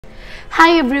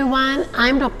Hi everyone,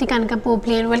 I'm Dr. Kanika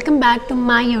Popli and welcome back to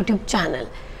my YouTube channel.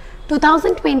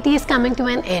 2020 is coming to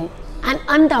an end and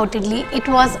undoubtedly it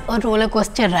was a roller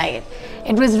coaster ride.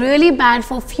 It was really bad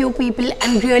for few people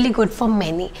and really good for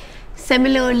many.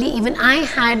 Similarly, even I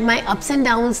had my ups and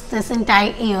downs this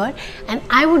entire year, and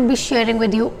I would be sharing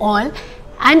with you all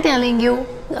and telling you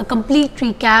a complete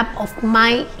recap of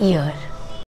my year.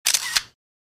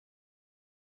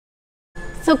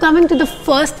 So coming to the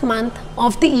first month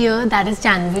of the year, that is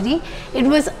January, it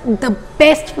was the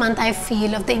best month I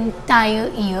feel of the entire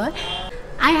year.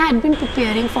 I had been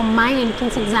preparing for my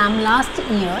entrance exam last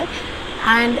year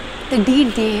and the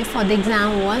D-day for the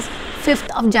exam was 5th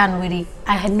of January.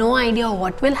 I had no idea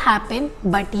what will happen,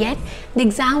 but yet the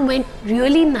exam went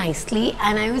really nicely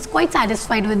and I was quite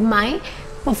satisfied with my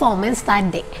performance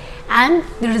that day. And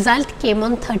the result came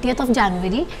on 30th of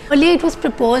January. Earlier it was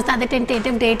proposed that the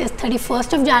tentative date is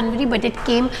 31st of January, but it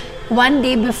came one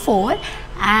day before,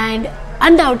 and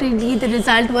undoubtedly the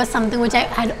result was something which I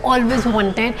had always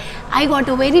wanted. I got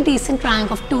a very decent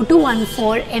rank of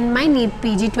 2214 in my NEET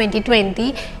PG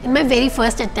 2020 in my very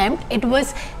first attempt. It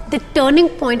was the turning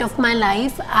point of my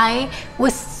life. I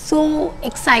was so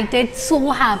excited,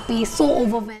 so happy, so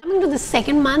overwhelmed. Coming to the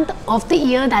second month of the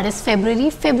year, that is February.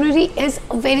 February is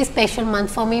a very special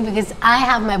month for me because I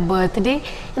have my birthday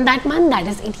in that month, that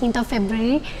is 18th of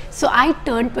February. So I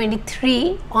turned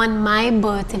 23 on my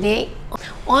birthday.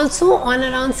 Also on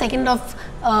around 2nd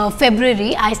of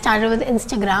February, I started with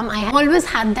Instagram. I always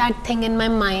had that thing in my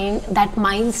mind, that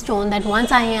milestone, that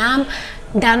once I am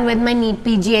done with my NEET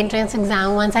PG entrance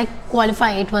exam, once I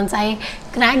qualify it, once I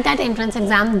crack that entrance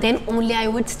exam, then only I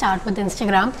would start with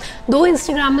Instagram. Though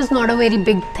Instagram is not a very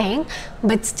big thing,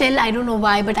 but still I don't know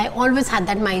why, but I always had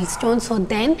that milestone. So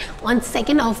then on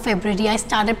 2nd of February, I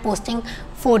started posting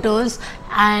photos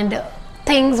and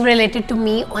things related to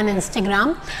me on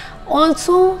Instagram.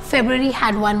 Also, February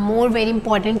had one more very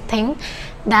important thing,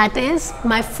 that is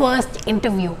my first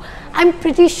interview. I'm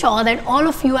pretty sure that all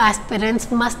of you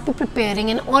aspirants must be preparing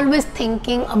and always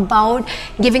thinking about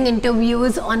giving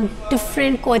interviews on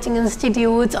different coaching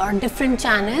institutes or different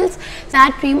channels.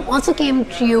 That dream also came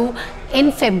true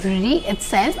in February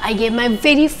itself. I gave my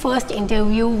very first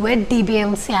interview with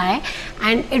DBMCI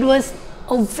and it was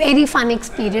a very fun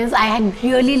experience. I had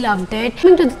really loved it.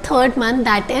 Coming to the third month,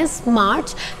 that is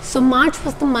March. So March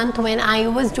was the month when I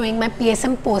was doing my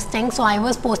PSM posting. So I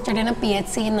was posted in a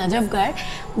PHC in Najafgarh,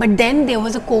 but then there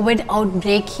was a COVID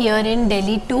outbreak here in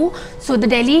Delhi too. So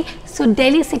Delhi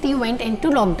city went into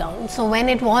lockdown. So when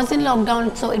it was in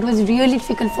lockdown, so it was really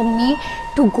difficult for me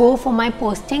to go for my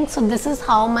posting. So this is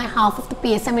how my half of the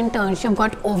PSM internship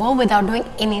got over without doing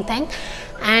anything.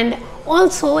 And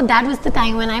also that was the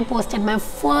time when I posted my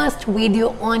first video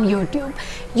on YouTube.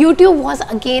 YouTube was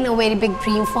again a very big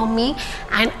dream for me,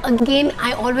 and again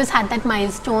I always had that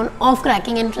milestone of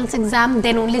cracking entrance exam,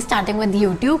 then only starting with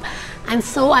YouTube. And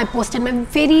so I posted my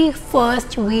very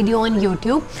first video on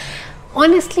YouTube.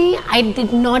 Honestly, I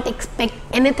did not expect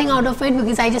anything out of it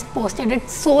because I just posted it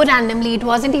so randomly. It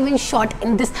wasn't even shot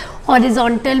in this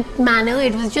horizontal manner,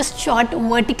 it was just shot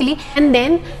vertically. And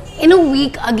then in a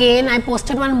week again I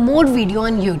posted one more video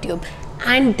on YouTube,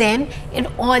 and then it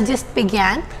all just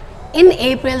began. In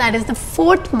April, that is the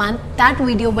 4th month, that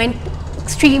video went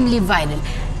extremely viral,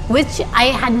 which I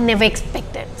had never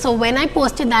expected. So when I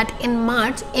posted that in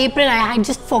March, April I had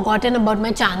just forgotten about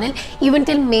my channel, even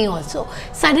till May also.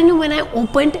 Suddenly when I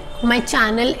opened my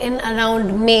channel in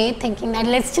around May, thinking that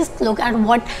let's just look at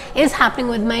what is happening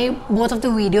with my both of the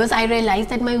videos, I realized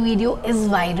that my video is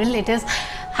viral. It is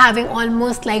having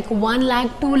almost like 1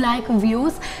 lakh, 2 lakh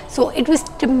views. So it was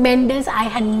tremendous. I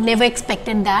had never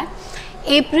expected that.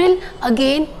 April,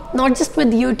 again, not just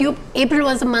with YouTube, April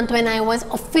was the month when I was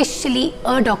officially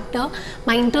a doctor.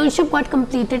 My internship got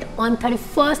completed on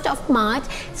 31st of March.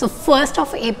 So 1st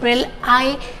of April,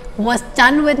 I was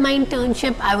done with my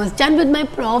internship, I was done with my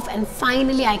prof, and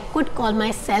finally I could call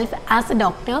myself as a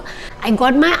doctor. I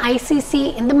got my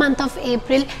ICC in the month of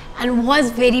April and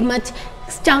was very much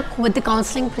stuck with the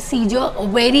counseling procedure, a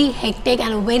very hectic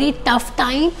and a very tough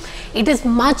time. It is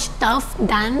much tough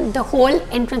than the whole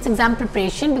entrance exam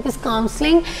preparation, because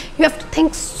counseling, you have to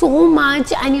think so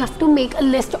much and you have to make a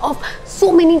list of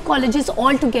so many colleges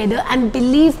all together. And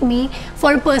believe me,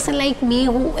 for a person like me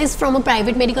who is from a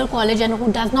private medical college and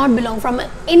who does not belong from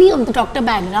any of the doctor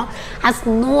background, has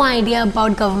no idea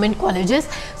about government colleges,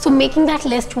 so making that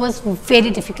list was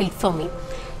very difficult for me.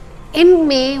 In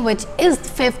May, which is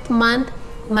the 5th month,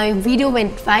 my video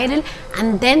went viral,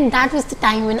 and then that was the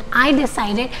time when I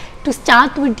decided to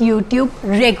start with YouTube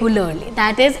regularly.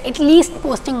 That is, at least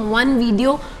posting one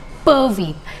video per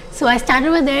week. So I started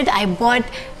with it. I bought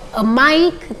a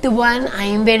mic, the one I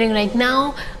am wearing right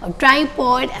now, a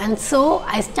tripod, and so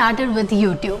I started with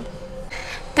YouTube.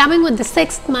 Coming with the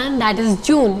 6th month, that is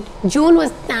June. June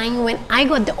was the time when I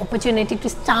got the opportunity to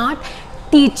start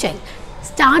teaching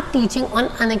on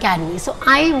Unacademy. So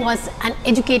I was an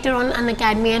educator on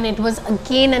Unacademy, and it was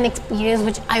again an experience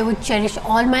which I would cherish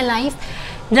all my life.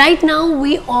 Right now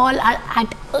we all are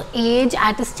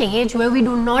at a stage where we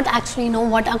do not actually know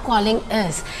what our calling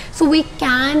is. So we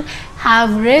can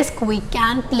have risk, we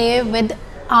can play with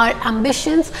our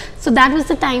ambitions. So that was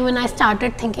the time when I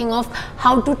started thinking of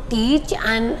how to teach,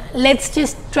 and let's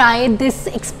just try this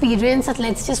experience, and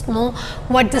let's just know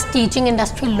what this teaching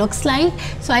industry looks like.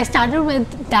 So I started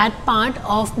with that part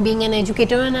of being an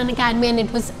educator in Unacademy, and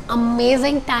it was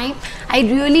amazing time. I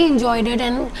really enjoyed it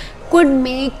and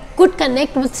could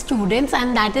connect with students,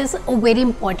 and that is a very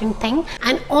important thing.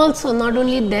 And also, not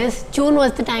only this, June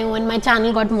was the time when my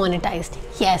channel got monetized.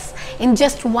 Yes, in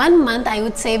just 1 month, I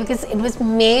would say, because it was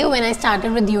May when I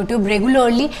started with YouTube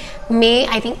regularly. May,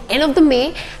 I think end of the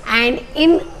May, and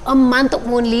in a month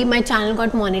only my channel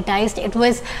got monetized. It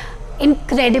was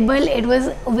incredible. It was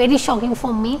very shocking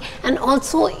for me. And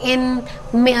also in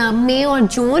May or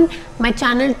June, my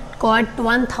channel got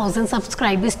 1000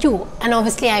 subscribers too, and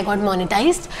obviously I got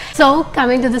monetized. So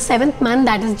coming to the 7th month,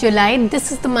 that is July,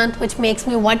 this is the month which makes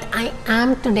me what I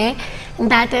am today,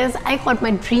 and that is I got my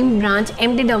dream branch,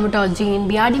 MD Dermatology in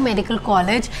BRD Medical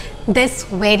College, this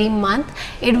very month.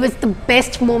 It was the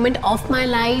best moment of my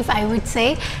life, I would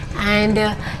say, and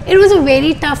it was a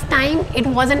very tough time. It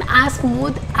wasn't as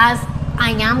smooth as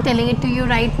I am telling it to you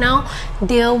right now.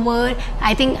 There were,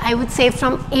 I think I would say,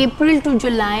 from April to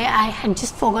July, I had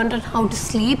just forgotten how to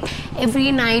sleep.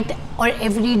 Every night or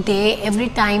every day, every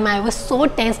time, I was so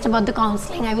tensed about the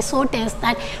counseling. I was so tensed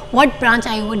that what branch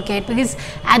I would get, because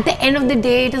at the end of the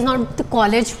day, it is not the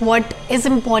college what is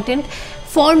important.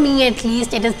 For me at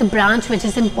least, it is the branch which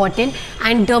is important,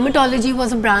 and dermatology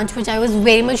was a branch which I was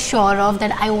very much sure of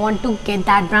that I want to get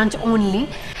that branch only.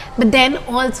 But then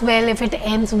all's well if it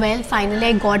ends well. Finally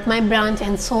I got my branch,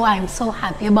 and so I'm so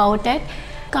happy about it.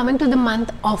 Coming to the month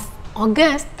of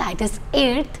August, that is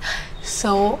 8th.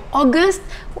 So August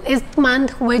is the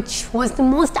month which was the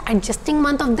most adjusting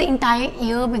month of the entire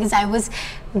year, because I was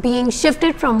being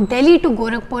shifted from Delhi to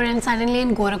Gorakhpur, and suddenly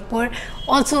in Gorakhpur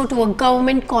also to a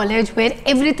government college where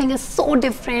everything is so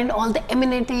different. All the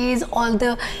amenities, all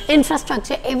the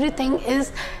infrastructure, everything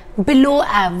is below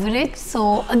average.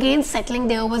 So again, settling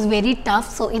there was very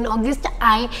tough. So in August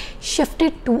I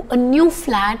shifted to a new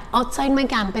flat outside my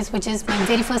campus, which is my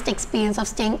very first experience of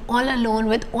staying all alone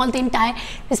with all the entire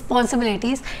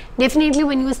responsibilities. Definitely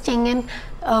when you are staying in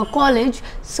college,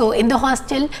 so in the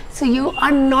hostel, so you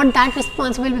are not that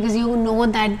responsible, because you know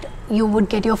that you would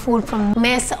get your food from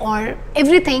mess or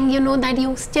everything, you know that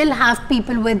you still have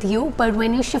people with you. But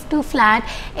when you shift to flat,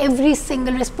 every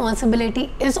single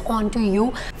responsibility is on to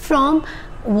you, from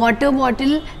water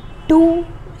bottle to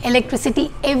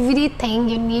electricity, everything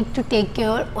you need to take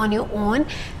care on your own.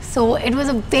 So it was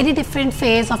a very different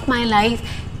phase of my life,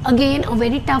 again a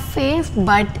very tough phase,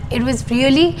 but it was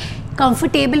really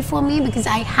comfortable for me because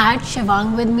I had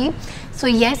Shivang with me. So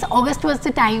yes, August was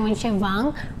the time when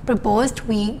Shivang proposed.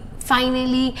 We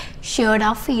finally shared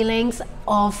our feelings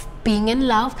of being in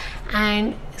love,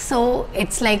 and so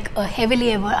it's like a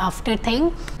happily ever after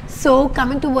thing. So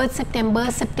coming towards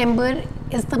September, September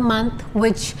is the month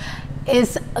which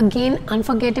is again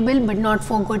unforgettable, but not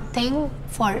for good thing,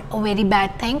 for a very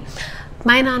bad thing.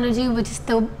 My Nanaji, which is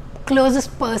the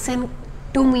closest person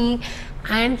to me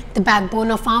and the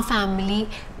backbone of our family,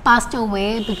 passed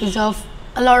away because of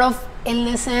a lot of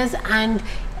illnesses and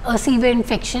a severe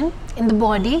infection in the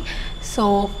body.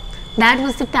 So that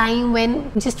was the time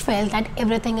when I just felt that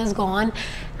everything is gone.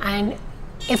 And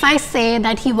if I say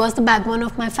that he was the backbone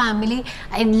of my family,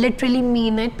 I literally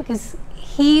mean it, because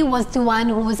he was the one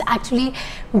who was actually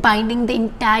binding the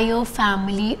entire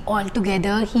family all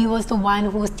together. He was the one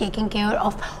who was taking care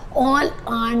of all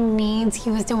our needs. He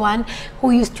was the one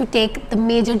who used to take the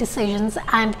major decisions,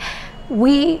 and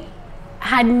we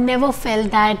had never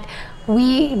felt that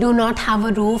we do not have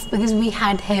a roof because we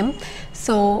had him.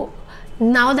 So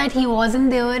now that he wasn't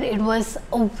there, it was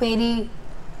a very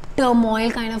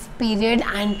turmoil kind of period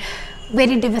and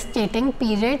very devastating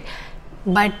period.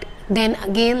 But then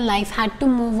again, life had to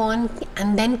move on,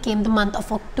 and then came the month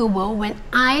of October when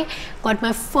I got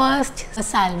my first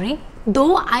salary.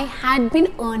 though I had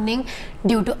been earning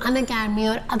due to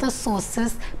Unacademy or other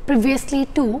sources previously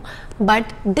too,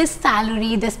 but this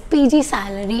salary, this PG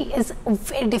salary, is a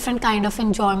very different kind of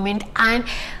enjoyment and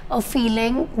a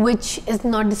feeling which is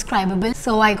not describable.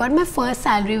 So I got my first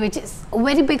salary, which is a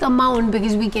very big amount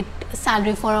because we get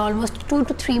salary for almost 2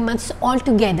 to 3 months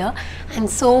altogether, and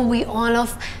so we all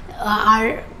of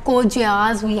our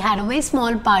co-jars, we had a very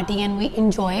small party and we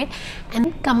enjoyed.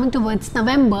 And coming towards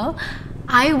November,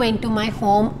 I went to my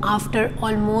home after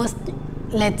almost,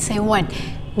 let's say what,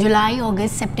 July,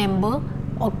 August, September,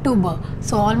 October,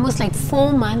 so almost like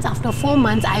 4 months. After 4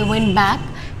 months I went back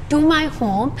to my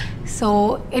home.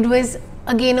 So it was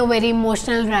again a very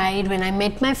emotional ride when I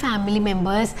met my family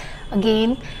members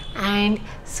again, and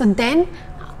so then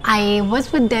I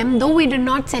was with them, though we did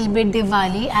not celebrate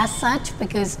Diwali as such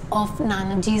because of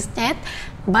Nanaji's death,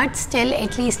 but still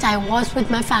at least I was with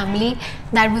my family.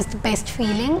 That was the best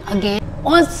feeling again.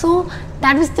 Also,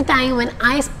 that was the time when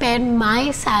I spent my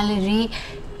salary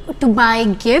to buy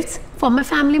gifts for my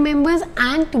family members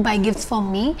and to buy gifts for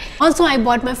me. Also, I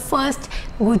bought my first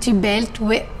Gucci belt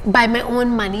by my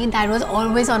own money. That was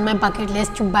always on my bucket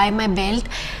list, to buy my belt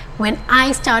when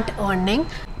I start earning.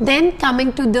 Then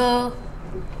coming to the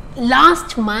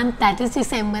last month, that is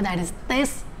December, that is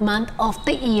this month of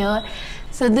the year.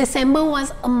 So December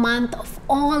was a month of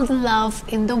all the love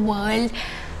in the world.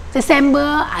 December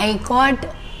I got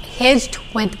hitched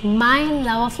with my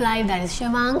love of life, that is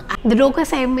Shivang. The Roka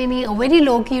ceremony, a very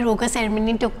low-key Roka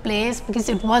ceremony took place because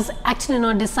it was actually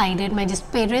not decided. My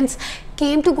just parents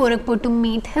came to Gorakhpur to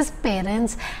meet his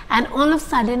parents, and all of a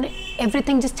sudden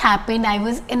everything just happened. I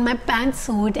was in my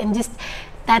pantsuit and just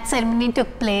that ceremony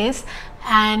took place.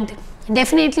 And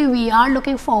definitely we are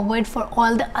looking forward for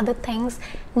all the other things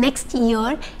next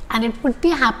year, and it would be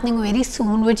happening very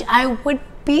soon, which I would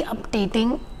be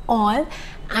updating all.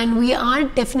 And we are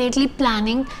definitely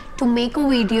planning to make a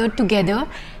video together,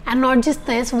 and not just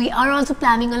this, we are also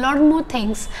planning a lot more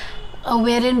things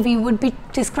wherein we would be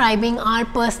describing our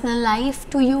personal life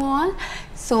to you all.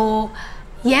 So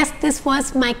yes, this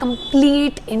was my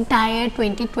complete entire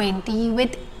 2020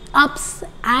 with ups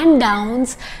and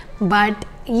downs, but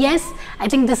yes, I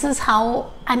think this is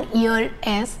how an year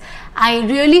is. I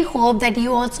really hope that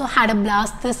you also had a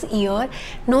blast this year.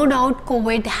 No doubt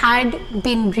COVID had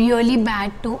been really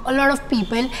bad to a lot of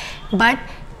people, but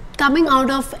coming out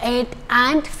of it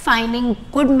and finding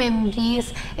good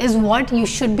memories is what you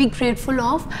should be grateful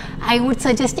of. I would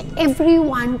suggest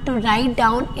everyone to write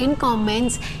down in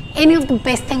comments any of the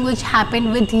best thing which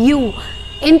happened with you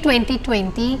in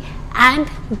 2020 and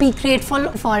be grateful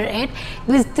for it,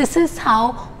 because this is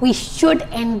how we should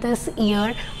end this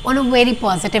year on a very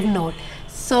positive note.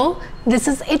 So this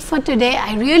is it for today.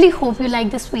 I really hope you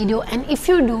like this video, and if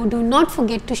you do not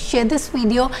forget to share this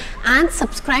video and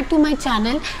subscribe to my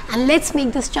channel, and let's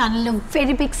make this channel a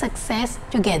very big success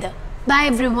together. Bye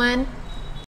everyone.